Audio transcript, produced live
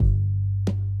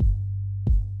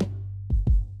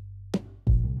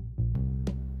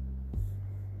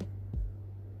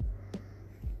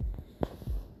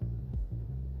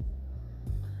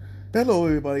Hello,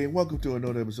 everybody, and welcome to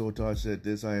another episode of Todd Said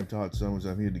This. I am Todd Summers.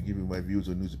 I'm here to give you my views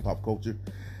on news and pop culture.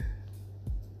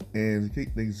 And to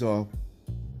kick things off,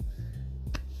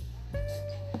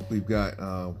 we've got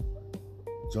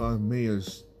John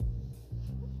Mayer's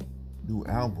new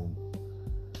album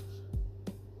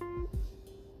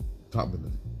topping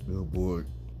the Billboard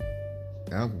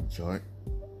album chart.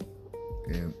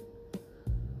 And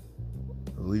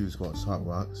I believe it's called Hot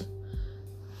Rocks.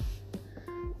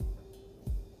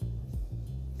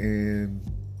 And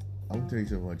I'm tell you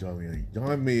something about John Mayer.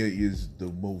 John Mayer is the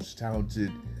most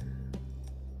talented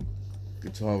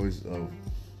guitarist of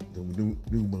the new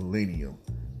millennium.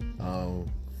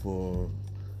 For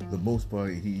the most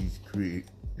part, he's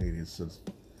created such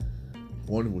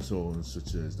wonderful songs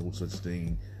such as No Such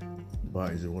Thing,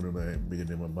 Bodies Are Wonderland, Bigger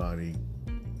Than My Body,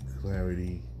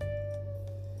 Clarity,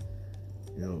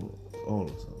 all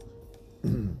those songs.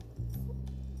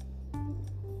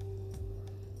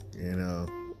 And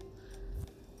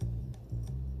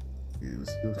it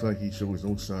looks like he shows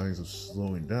no signs of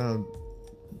slowing down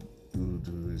due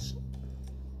to his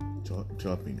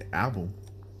chopping album.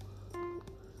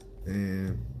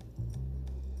 And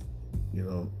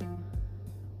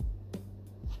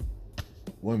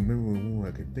one memorable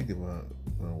I can think about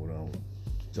with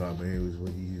John Mayer was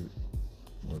when he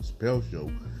on Spell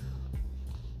Show,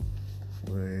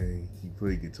 when he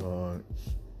played guitar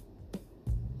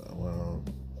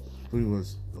pretty much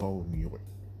all of New York,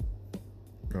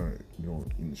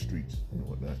 in the streets and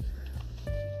whatnot.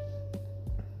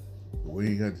 The way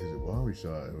he got to the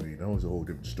barbershop, that was a whole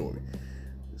different story.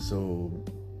 So,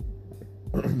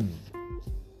 gotta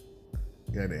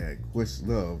add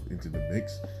Questlove into the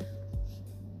mix.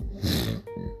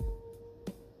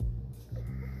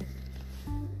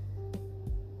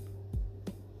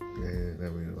 And a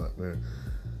lot better.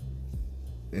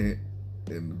 And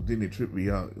then they tripped me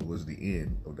out. It was the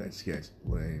end of that sketch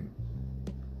when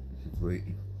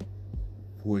he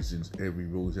poisons every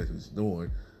rose at his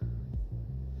door,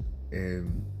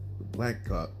 and the black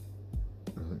cop,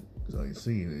 because I ain't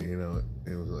seen it,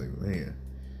 it was like, man,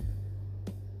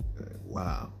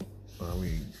 wow. I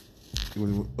mean,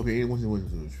 it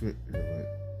wasn't a trip, but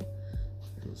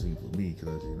it was seen for me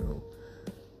because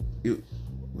it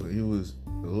was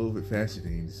a little bit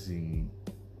fascinating to see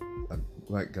a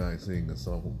black guy sing a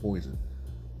song from Poison.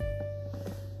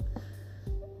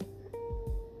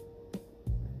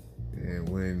 And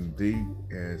when they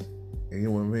asked, "Hey,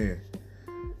 my man,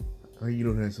 how you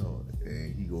know that song?"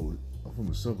 And he goes, "I'm from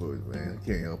the suburbs, man. I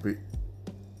can't help it.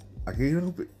 I can't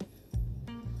help it."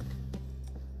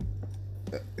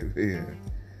 Yeah.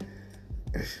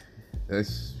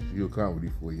 That's pure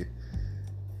comedy for you.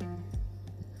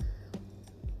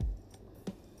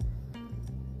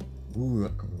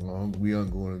 Moving along, we are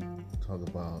going to talk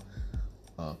about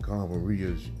Cara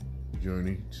Maria's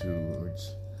journey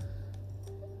towards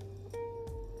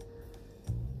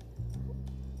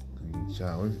the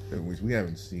challenge, which we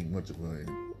haven't seen much of her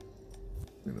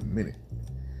in a minute.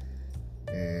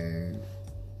 And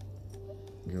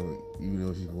even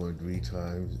though she's won 3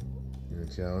 times in the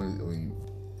challenge,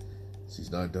 she's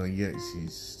not done yet.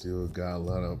 She's still got a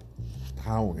lot of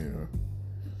power in her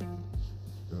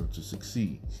to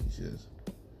succeed, she says.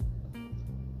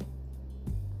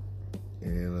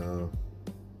 And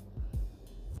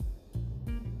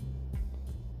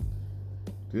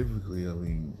typically,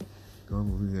 Cara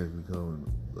Maria has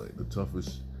become like the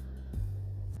toughest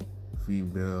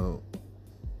female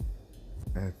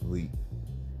athlete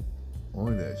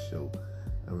on that show.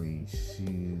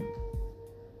 She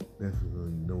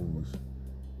definitely knows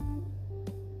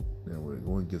that when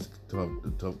going gets tough,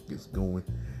 the tough gets going.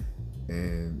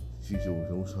 And she shows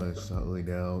no signs of settling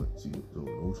down. She shows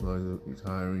no signs of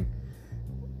retiring.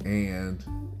 And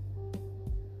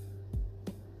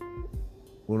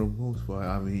for the most part,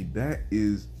 that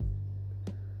is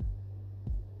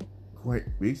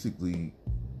quite basically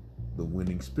the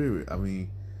winning spirit. I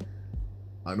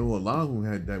know a lot of them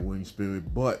had that winning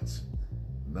spirit, but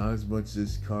not as much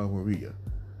as Cara Maria.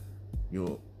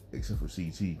 Except for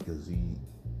CT, because he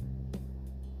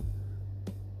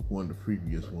won the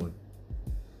previous one.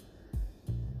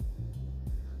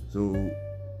 So,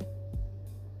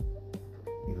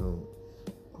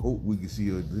 hope we can see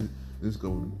this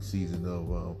going season of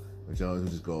a challenge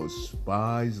which is called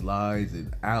Spies, Lies,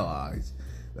 and Allies,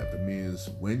 that premieres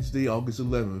Wednesday, August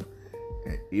 11th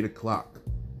at 8 o'clock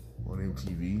on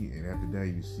MTV. And after that,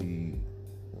 you see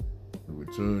the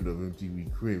return of MTV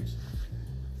Cribs.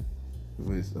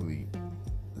 It's been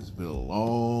a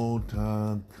long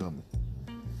time coming.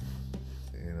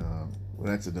 And,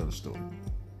 that's another story.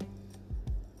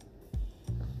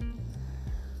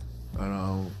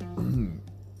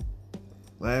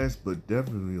 last but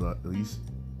definitely not least,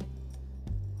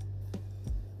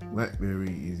 BlackBerry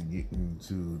is getting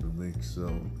into the mix of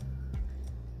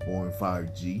on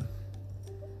 5G.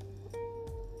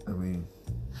 I mean,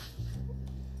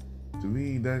 to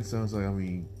me, that sounds like,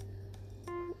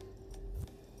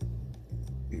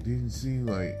 it didn't seem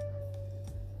like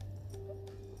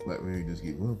BlackBerry just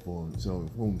gave up on selling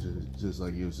phones just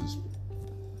like it was just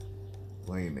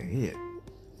playing the hit.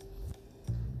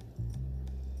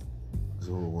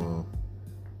 So,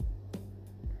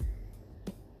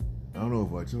 I don't know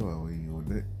about y'all.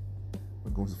 When it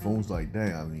comes to phones like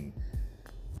that,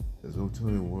 there's no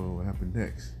telling what will happen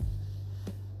next.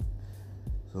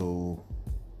 So,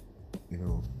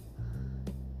 even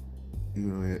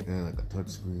though it had like a touch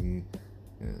screen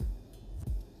and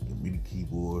a mini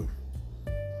keyboard,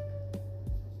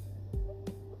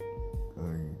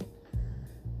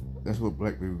 that's what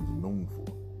BlackBerry was known for.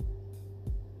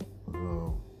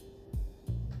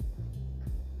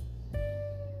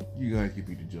 You guys can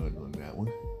be the judge on that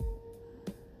one.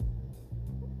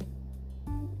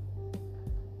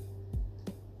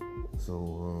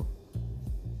 So,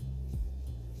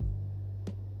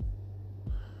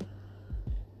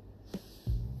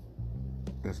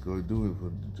 that's going to do it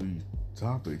for the 3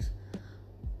 topics.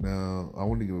 Now, I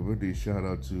want to give a birthday shout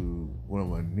out to one of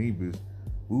my neighbors,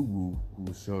 Boo Boo,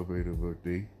 who celebrated her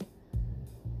birthday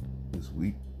this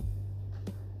week.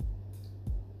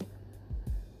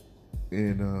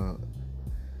 And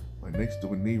my next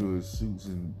door neighbor is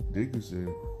Susan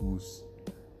Dickerson, whose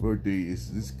birthday is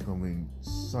this coming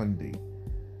Sunday,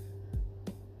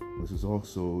 which is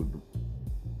also the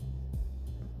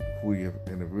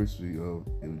 40th anniversary of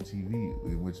MTV,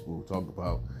 in which we'll talk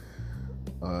about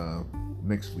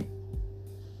next week.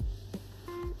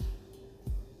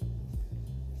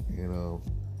 And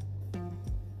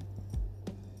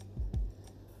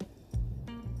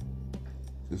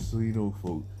just so you know,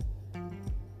 folks,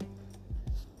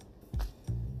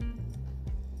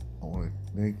 I want to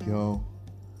thank y'all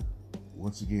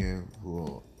once again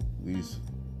for these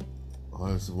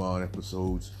 100 some odd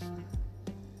episodes,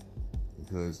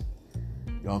 because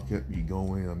y'all kept me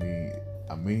going. I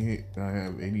may not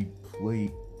have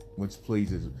much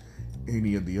plays as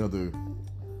any of the other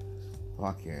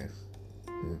podcasts,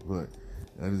 but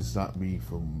that doesn't stop me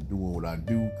from doing what I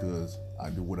do, because I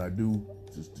do what I do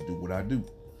just to do what I do.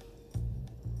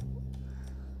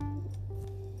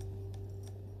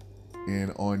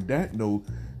 And on that note,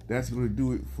 that's going to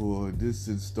do it for this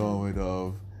installment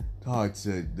of Todd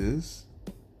Said This.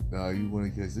 Now, you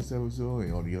want to catch this episode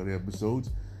and all the other episodes,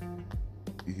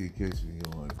 you can catch me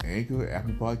on Anchor,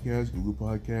 Apple Podcasts, Google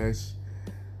Podcasts,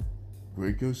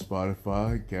 Breaker,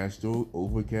 Spotify, Castro,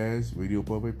 Overcast, Radio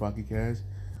Public, Pocket Cast.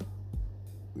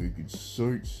 You can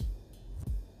search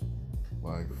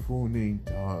my full name,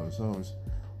 Todd Summers,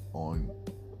 on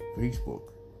Facebook.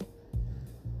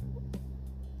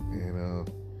 And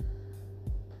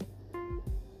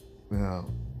now,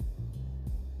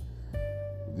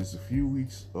 just a few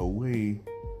weeks away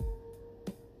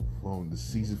from the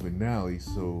season finale,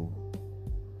 so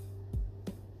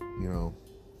if you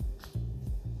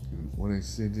want to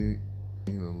send it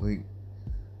in a link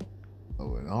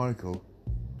of an article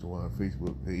to our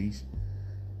Facebook page,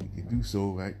 you can do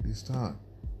so right this time.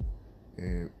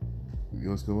 And if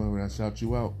yours go on when I shout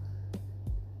you out,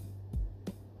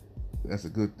 that's a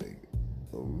good thing,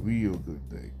 a real good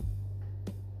thing.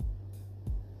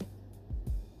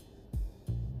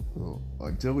 So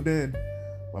until then,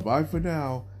 bye-bye for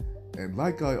now. And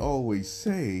like I always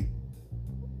say,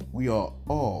 we are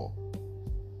all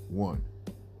one.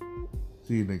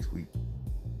 See you next week.